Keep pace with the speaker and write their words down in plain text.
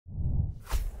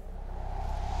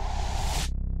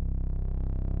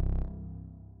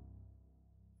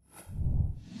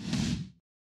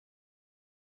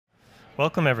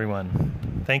Welcome,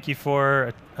 everyone. Thank you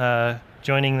for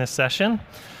joining this session.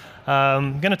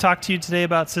 I'm going to talk to you today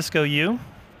about Cisco U.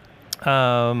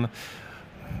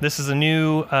 This is a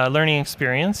new learning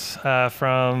experience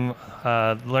from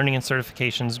the Learning and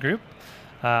Certifications group.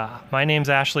 My name's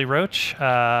Ashley Roach.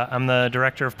 I'm the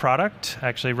Director of Product,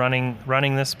 actually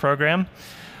running this program.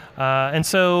 And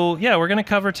so, yeah, we're going to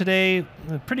cover today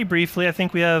pretty briefly. I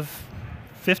think we have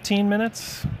 15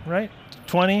 minutes, right?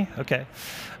 20? Okay.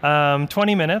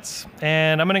 20 minutes,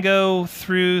 and I'm going to go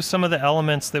through some of the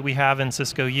elements that we have in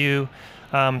Cisco U,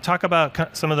 talk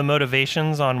about some of the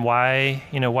motivations on why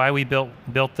we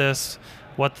built this,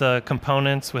 what the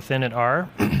components within it are,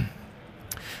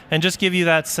 and just give you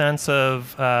that sense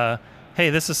of,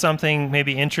 hey, this is something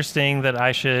maybe interesting that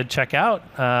I should check out,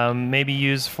 maybe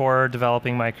use for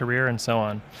developing my career and so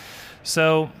on.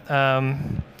 So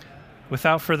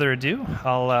without further ado,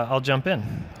 I'll jump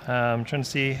in. I'm trying to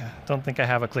see. Don't think I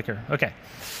have a clicker. Okay.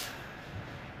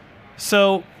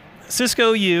 So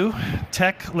Cisco U,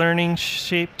 tech learning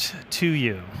shaped to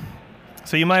you.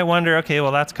 So you might wonder, okay,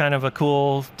 well, that's kind of a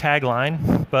cool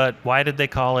tagline, but why did they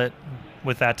call it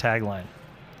with that tagline?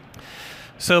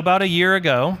 So about a year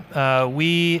ago, I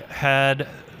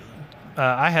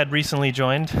had recently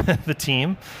joined the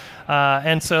team.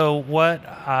 And so what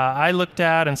I looked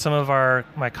at and some of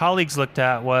my colleagues looked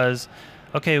at was,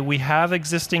 okay, we have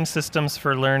existing systems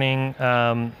for learning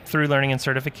through learning and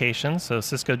certifications, so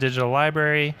Cisco Digital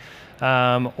Library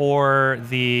or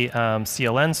the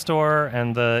CLN store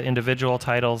and the individual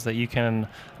titles that you can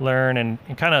learn and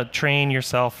kind of train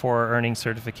yourself for earning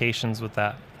certifications with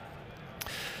that.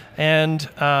 And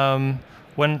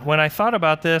when I thought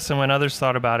about this and when others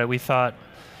thought about it, we thought,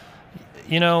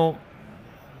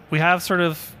 we have sort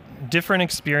of different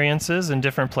experiences in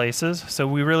different places, so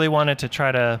we really wanted to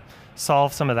try to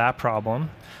solve some of that problem.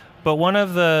 But one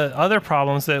of the other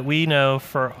problems that we know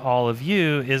for all of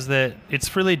you is that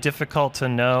it's really difficult to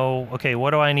know, okay,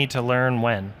 what do I need to learn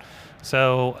when?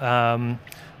 So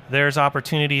there's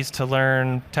opportunities to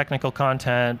learn technical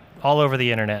content all over the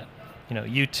internet.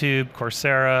 YouTube,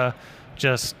 Coursera,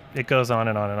 just it goes on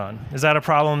and on and on. Is that a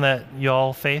problem that you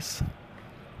all face?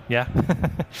 Yeah?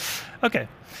 Okay.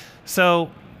 So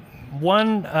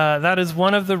that is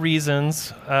one of the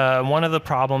reasons, one of the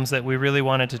problems that we really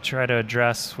wanted to try to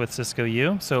address with Cisco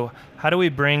U. So how do we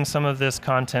bring some of this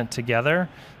content together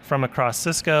from across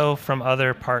Cisco, from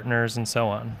other partners, and so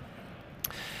on?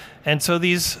 And so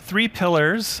these three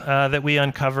pillars that we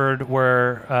uncovered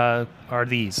are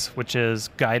these, which is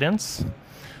guidance.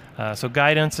 So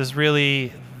guidance is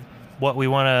really what we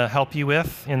want to help you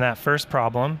with in that first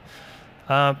problem.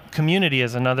 Community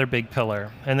is another big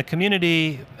pillar, and the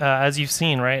community, as you've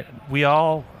seen, right? You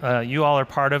all are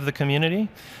part of the community,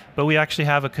 but we actually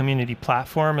have a community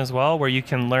platform as well, where you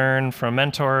can learn from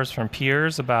mentors, from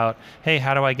peers about, hey,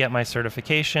 how do I get my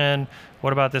certification?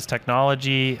 What about this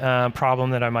technology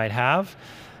problem that I might have?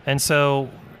 And so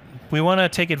we want to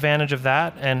take advantage of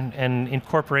that and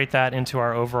incorporate that into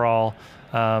our overall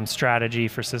strategy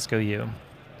for Cisco U.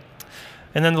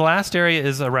 And then the last area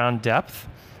is around depth.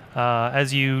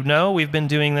 As you know, we've been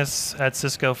doing this at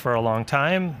Cisco for a long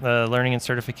time. The Learning and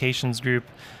Certifications group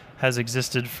has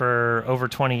existed for over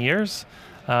 20 years,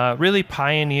 really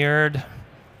pioneered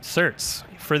certs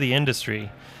for the industry.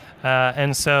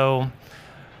 And so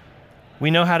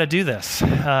we know how to do this.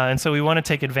 And so we want to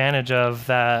take advantage of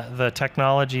the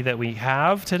technology that we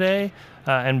have today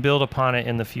and build upon it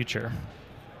in the future.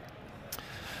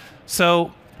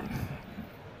 So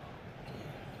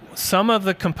some of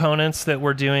the components that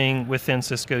we're doing within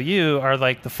Cisco U are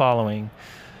like the following.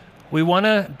 We want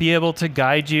to be able to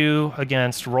guide you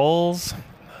against roles,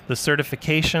 the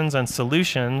certifications and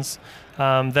solutions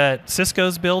that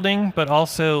Cisco's building, but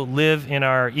also live in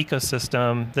our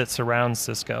ecosystem that surrounds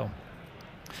Cisco.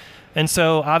 And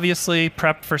so obviously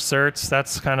prep for certs,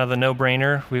 that's kind of the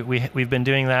no-brainer. We've been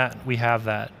doing that, we have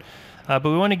that. But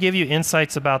we want to give you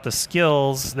insights about the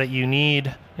skills that you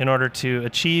need in order to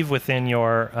achieve within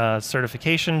your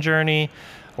certification journey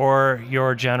or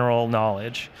your general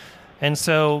knowledge. And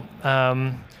so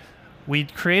we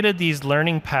created these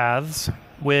learning paths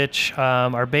which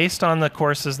are based on the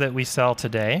courses that we sell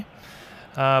today.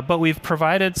 But we've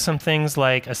provided some things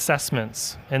like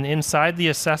assessments. And inside the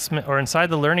assessment or inside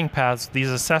the learning paths, these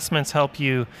assessments help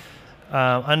you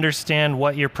understand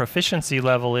what your proficiency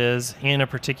level is in a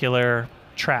particular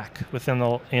track within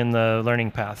the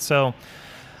learning path. So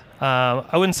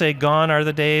I wouldn't say gone are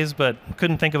the days, but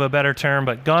couldn't think of a better term,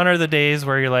 but gone are the days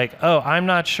where you're like, oh, I'm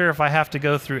not sure if I have to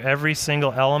go through every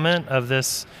single element of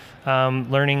this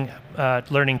learning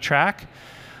track.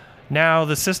 Now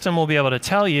the system will be able to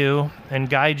tell you and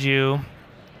guide you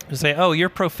to say, oh, you're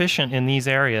proficient in these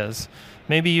areas.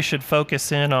 Maybe you should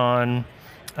focus in on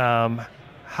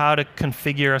how to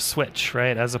configure a switch,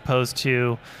 right, as opposed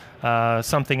to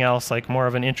something else like more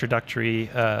of an introductory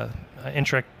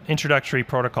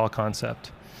protocol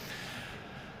concept.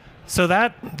 So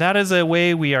that is a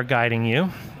way we are guiding you.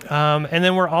 And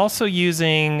then we're also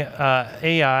using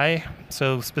AI,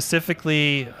 so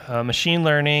specifically machine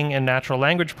learning and natural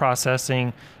language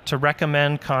processing to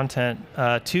recommend content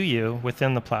to you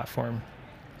within the platform.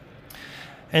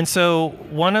 And so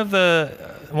one of the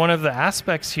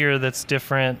aspects here that's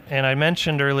different, and I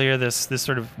mentioned earlier this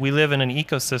sort of, we live in an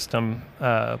ecosystem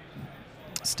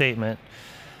statement.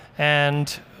 And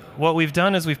what we've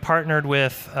done is we've partnered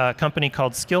with a company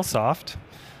called Skillsoft.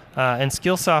 And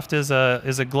Skillsoft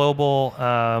is a global,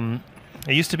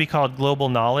 it used to be called Global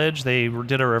Knowledge. They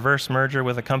did a reverse merger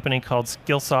with a company called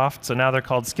Skillsoft, so now they're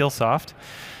called Skillsoft.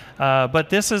 But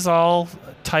this is all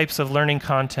types of learning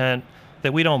content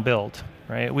that we don't build.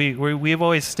 Right? We've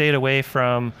always stayed away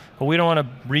from, well, we don't want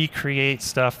to recreate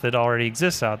stuff that already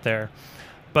exists out there.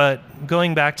 But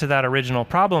going back to that original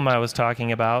problem I was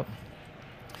talking about,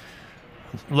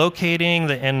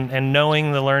 locating and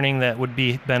knowing the learning that would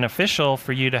be beneficial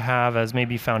for you to have as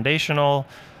maybe foundational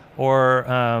or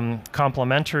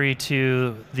complementary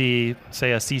to the,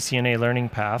 say, a CCNA learning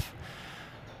path,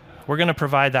 we're going to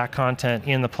provide that content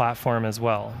in the platform as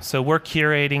well. So we're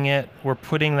curating it, we're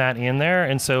putting that in there,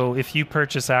 and so if you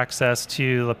purchase access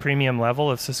to the premium level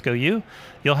of Cisco U,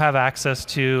 you'll have access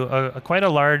to quite a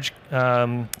large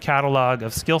catalog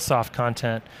of Skillsoft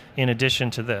content in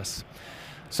addition to this.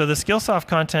 So the Skillsoft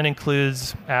content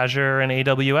includes Azure and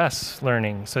AWS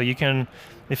learning. So you can,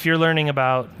 if you're learning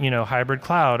about, hybrid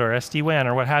cloud or SD-WAN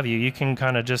or what have you, you can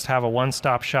kind of just have a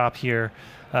one-stop shop here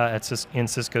in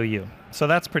Cisco U. So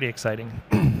that's pretty exciting.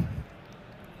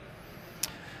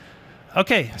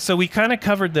 Okay, so we kind of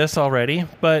covered this already,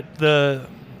 but the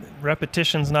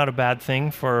repetition's not a bad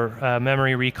thing for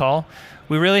memory recall.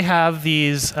 We really have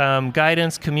these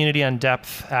guidance, community, and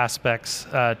depth aspects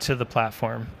to the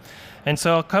platform. And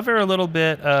so I'll cover a little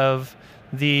bit of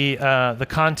the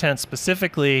content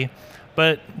specifically,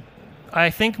 but I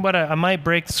think I might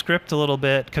break the script a little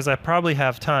bit because I probably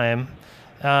have time.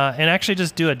 And actually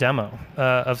just do a demo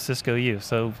of Cisco U,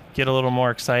 so get a little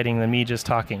more exciting than me just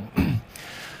talking.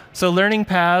 So learning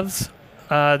paths,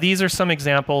 these are some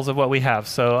examples of what we have.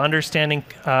 So understanding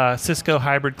Cisco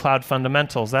hybrid cloud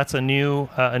fundamentals, that's a new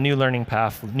learning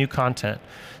path, new content.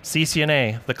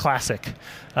 CCNA, the classic.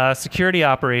 Security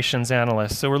operations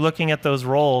analyst, so we're looking at those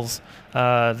roles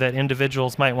that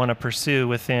individuals might want to pursue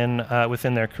within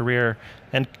their career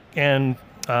and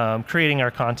creating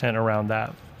our content around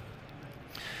that.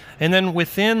 And then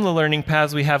within the learning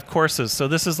paths, we have courses. So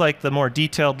this is like the more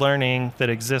detailed learning that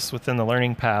exists within the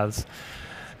learning paths.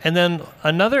 And then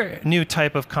another new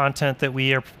type of content that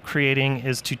we are creating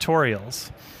is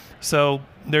tutorials. So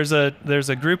there's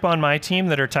a group on my team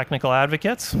that are technical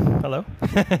advocates. Hello.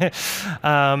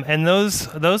 And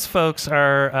those folks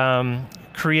are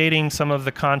creating some of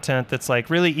the content that's like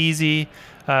really easy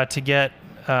to get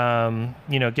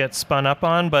spun up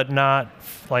on, but not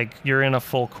like you're in a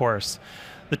full course.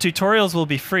 The tutorials will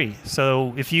be free,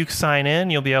 so if you sign in,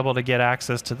 you'll be able to get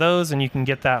access to those, and you can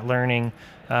get that learning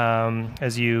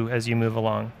as you move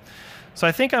along. So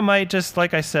I think I might just,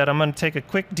 like I said, I'm going to take a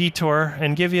quick detour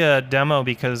and give you a demo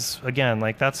because, again,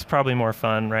 like that's probably more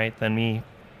fun, right, than me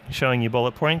showing you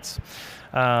bullet points.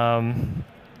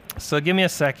 So give me a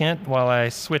second while I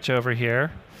switch over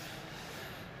here.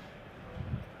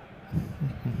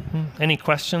 Any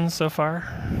questions so far?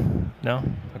 No?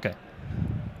 Okay.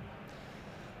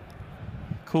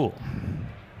 Cool.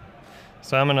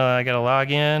 So I gotta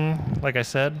log in. Like I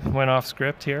said, went off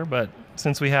script here, but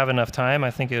since we have enough time,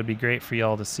 I think it would be great for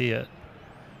y'all to see it.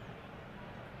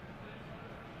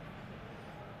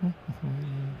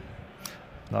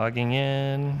 Logging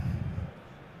in.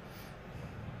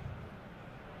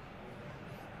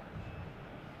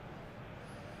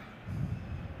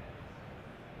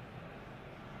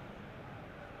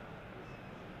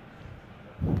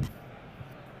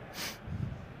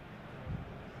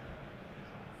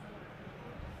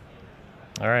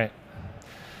 All right.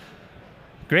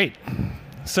 Great.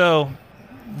 So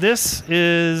this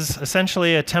is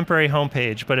essentially a temporary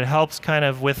homepage, but it helps kind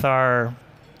of with our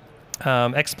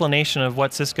explanation of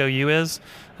what Cisco U is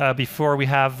before we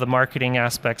have the marketing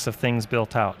aspects of things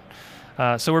built out.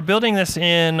 So we're building this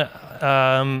in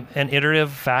an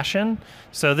iterative fashion.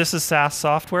 So this is SaaS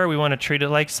software. We want to treat it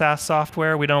like SaaS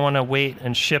software. We don't want to wait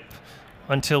and ship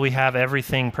until we have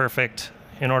everything perfect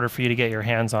in order for you to get your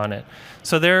hands on it.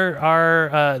 So there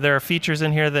are features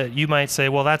in here that you might say,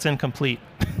 well, that's incomplete.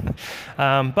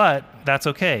 But that's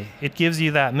okay. It gives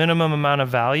you that minimum amount of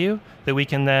value that we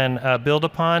can then build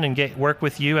upon and work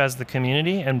with you as the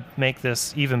community and make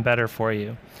this even better for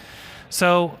you.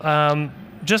 So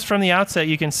just from the outset,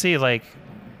 you can see like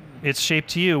it's shaped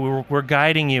to you. We're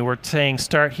guiding you. We're saying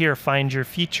start here, find your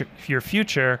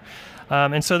future.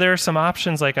 And so there are some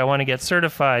options like I want to get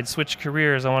certified, switch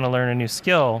careers, I want to learn a new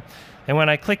skill. And when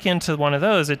I click into one of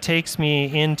those, it takes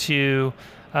me into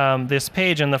this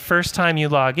page. And the first time you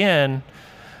log in,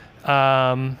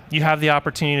 you have the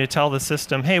opportunity to tell the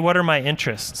system, hey, what are my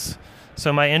interests?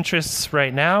 So my interests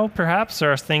right now, perhaps,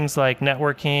 are things like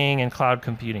networking and cloud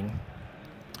computing.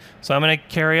 So I'm going to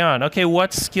carry on. Okay,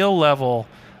 what skill level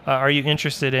are you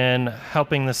interested in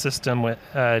helping the system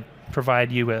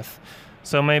provide you with?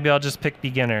 So maybe I'll just pick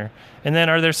beginner. And then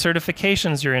are there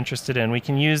certifications you're interested in? We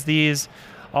can use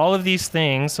all of these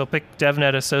things, so pick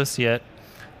DevNet Associate,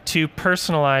 to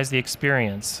personalize the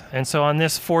experience. And so on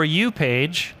this For You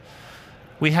page,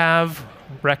 we have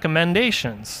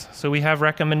recommendations. So we have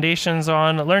recommendations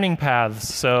on learning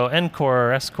paths, so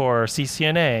NCore, SCore,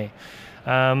 CCNA.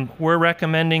 We're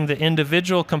recommending the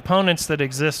individual components that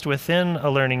exist within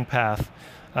a learning path,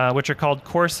 which are called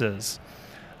courses.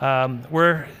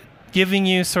 We're giving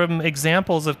you some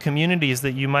examples of communities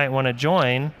that you might want to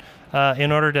join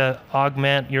in order to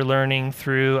augment your learning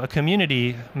through a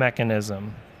community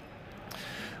mechanism.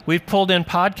 We've pulled in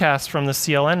podcasts from the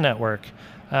CLN network,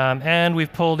 and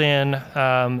we've pulled in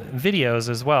videos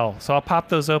as well. So I'll pop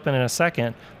those open in a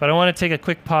second, but I want to take a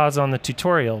quick pause on the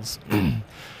tutorials.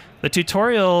 The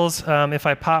tutorials, if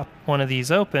I pop one of these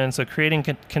open, so creating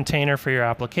a container for your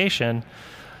application,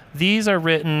 these are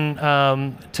written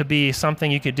to be something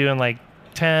you could do in like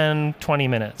 10, 20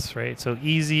 minutes, right? So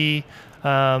easy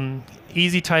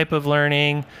type of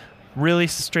learning, really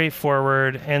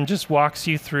straightforward, and just walks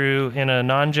you through in a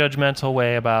non-judgmental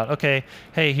way about, okay,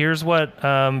 hey, here's what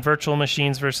virtual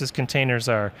machines versus containers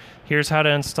are. Here's how to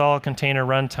install a container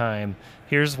runtime.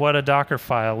 Here's what a Docker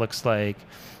file looks like.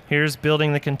 Here's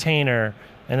building the container.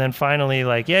 And then finally,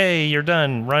 like, yay, you're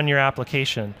done, run your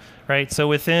application, right? So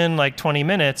within like 20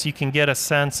 minutes, you can get a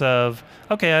sense of,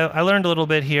 okay, I learned a little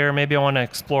bit here, maybe I want to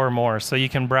explore more. So you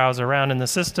can browse around in the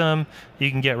system,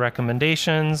 you can get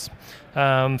recommendations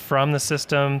from the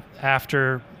system.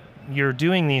 After you're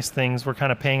doing these things, we're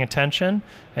kind of paying attention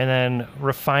and then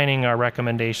refining our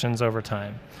recommendations over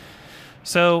time.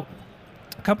 So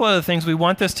a couple other things, we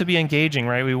want this to be engaging,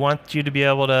 right? We want you to be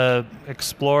able to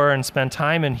explore and spend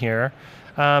time in here.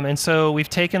 And so we've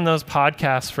taken those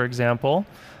podcasts, for example,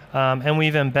 and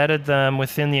we've embedded them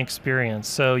within the experience.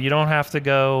 So you don't have to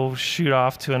go shoot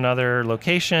off to another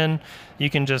location.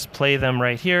 You can just play them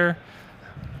right here.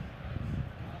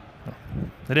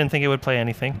 I didn't think it would play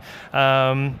anything.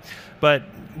 But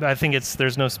I think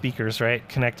there's no speakers, right,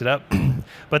 connected up.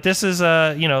 But this is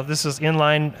this is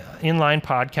inline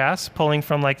podcasts pulling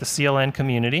from like the CLN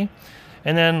community.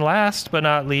 And then last but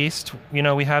not least,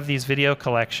 we have these video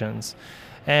collections.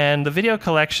 And the video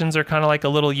collections are kind of like a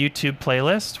little YouTube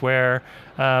playlist where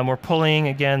we're pulling,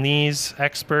 again, these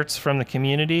experts from the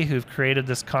community who've created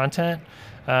this content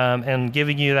and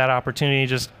giving you that opportunity to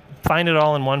just find it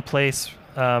all in one place,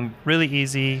 really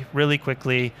easy, really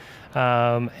quickly.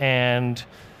 And,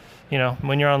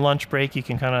 when you're on lunch break, you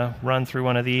can kind of run through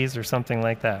one of these or something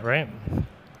like that, right?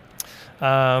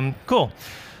 Cool.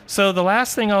 So the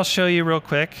last thing I'll show you real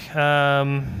quick, got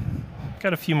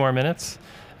a few more minutes,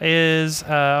 is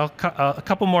a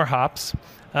couple more hops,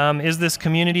 is this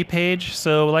community page.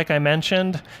 So like I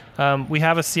mentioned, we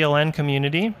have a CLN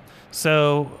community.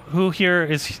 So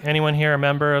anyone here a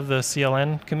member of the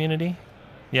CLN community?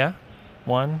 Yeah?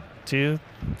 1, 2,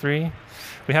 3.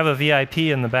 We have a VIP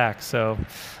in the back. So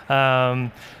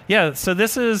so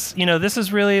this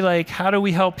is really like, how do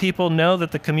we help people know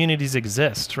that the communities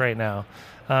exist right now?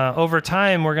 Over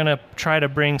time, we're going to try to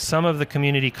bring some of the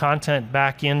community content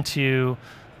back into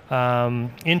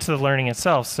the learning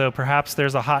itself. So perhaps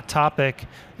there's a hot topic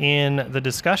in the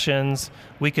discussions,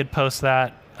 we could post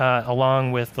that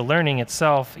along with the learning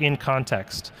itself in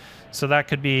context. So that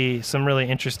could be some really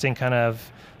interesting kind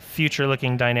of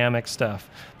future-looking dynamic stuff.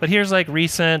 But here's like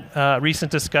recent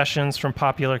discussions from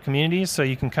popular communities, so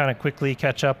you can kind of quickly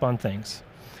catch up on things.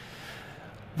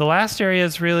 The last area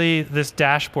is really this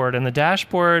dashboard, and the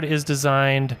dashboard is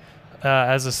designed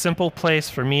as a simple place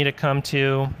for me to come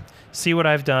to, see what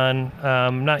I've done.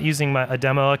 I'm not using a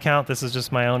demo account. This is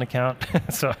just my own account.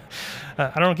 So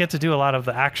I don't get to do a lot of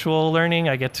the actual learning.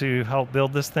 I get to help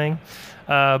build this thing.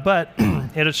 But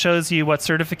it shows you what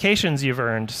certifications you've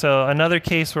earned. So another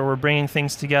case where we're bringing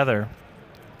things together.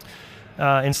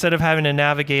 instead of having to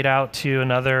navigate out to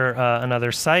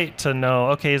another site to know,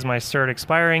 okay, is my cert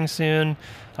expiring soon?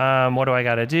 What do I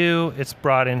got to do? It's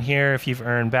brought in here if you've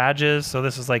earned badges. So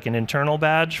this is like an internal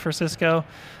badge for Cisco.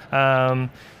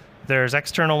 There's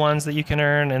external ones that you can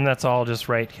earn, and that's all just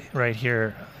right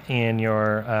here in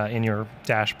your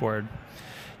dashboard.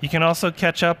 You can also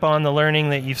catch up on the learning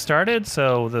that you've started.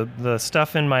 So the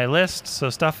stuff in my list.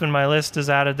 So stuff in my list is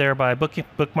added there by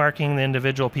bookmarking the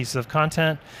individual pieces of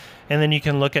content, and then you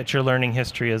can look at your learning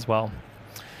history as well.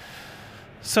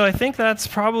 So I think that's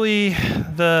probably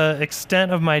the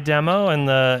extent of my demo and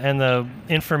the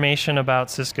information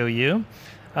about Cisco U.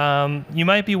 You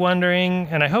might be wondering,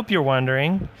 and I hope you're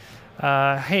wondering,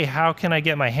 hey, how can I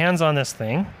get my hands on this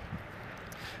thing?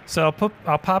 So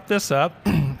I'll pop this up,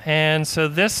 and so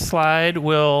this slide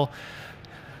will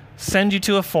send you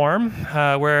to a form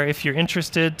where if you're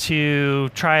interested to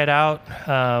try it out,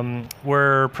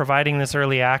 we're providing this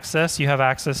early access. You have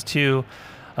access to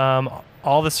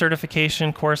all the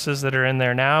certification courses that are in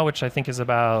there now, which I think is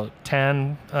about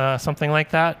 10, something like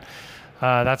that.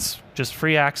 That's just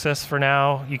free access for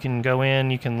now. You can go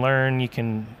in, you can learn, you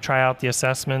can try out the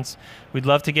assessments. We'd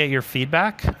love to get your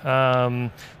feedback.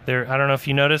 I don't know if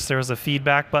you noticed, there was a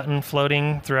feedback button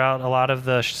floating throughout a lot of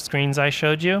the screens I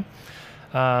showed you.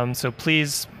 So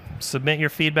please submit your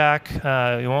feedback.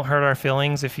 It won't hurt our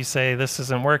feelings if you say this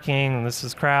isn't working, this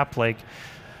is crap. Like,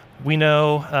 we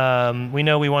know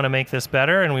we want to make this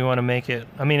better, and we want to make it,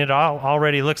 I mean, it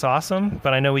already looks awesome,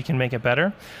 but I know we can make it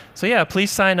better. So yeah,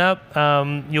 please sign up.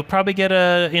 You'll probably get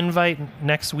an invite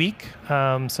next week.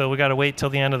 So we got to wait till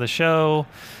the end of the show,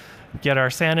 get our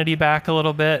sanity back a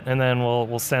little bit, and then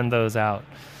we'll send those out.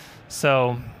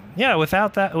 So yeah,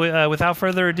 without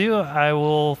further ado, I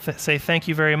will say thank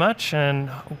you very much, and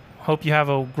hope you have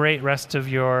a great rest of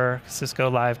your Cisco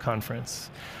Live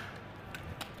conference.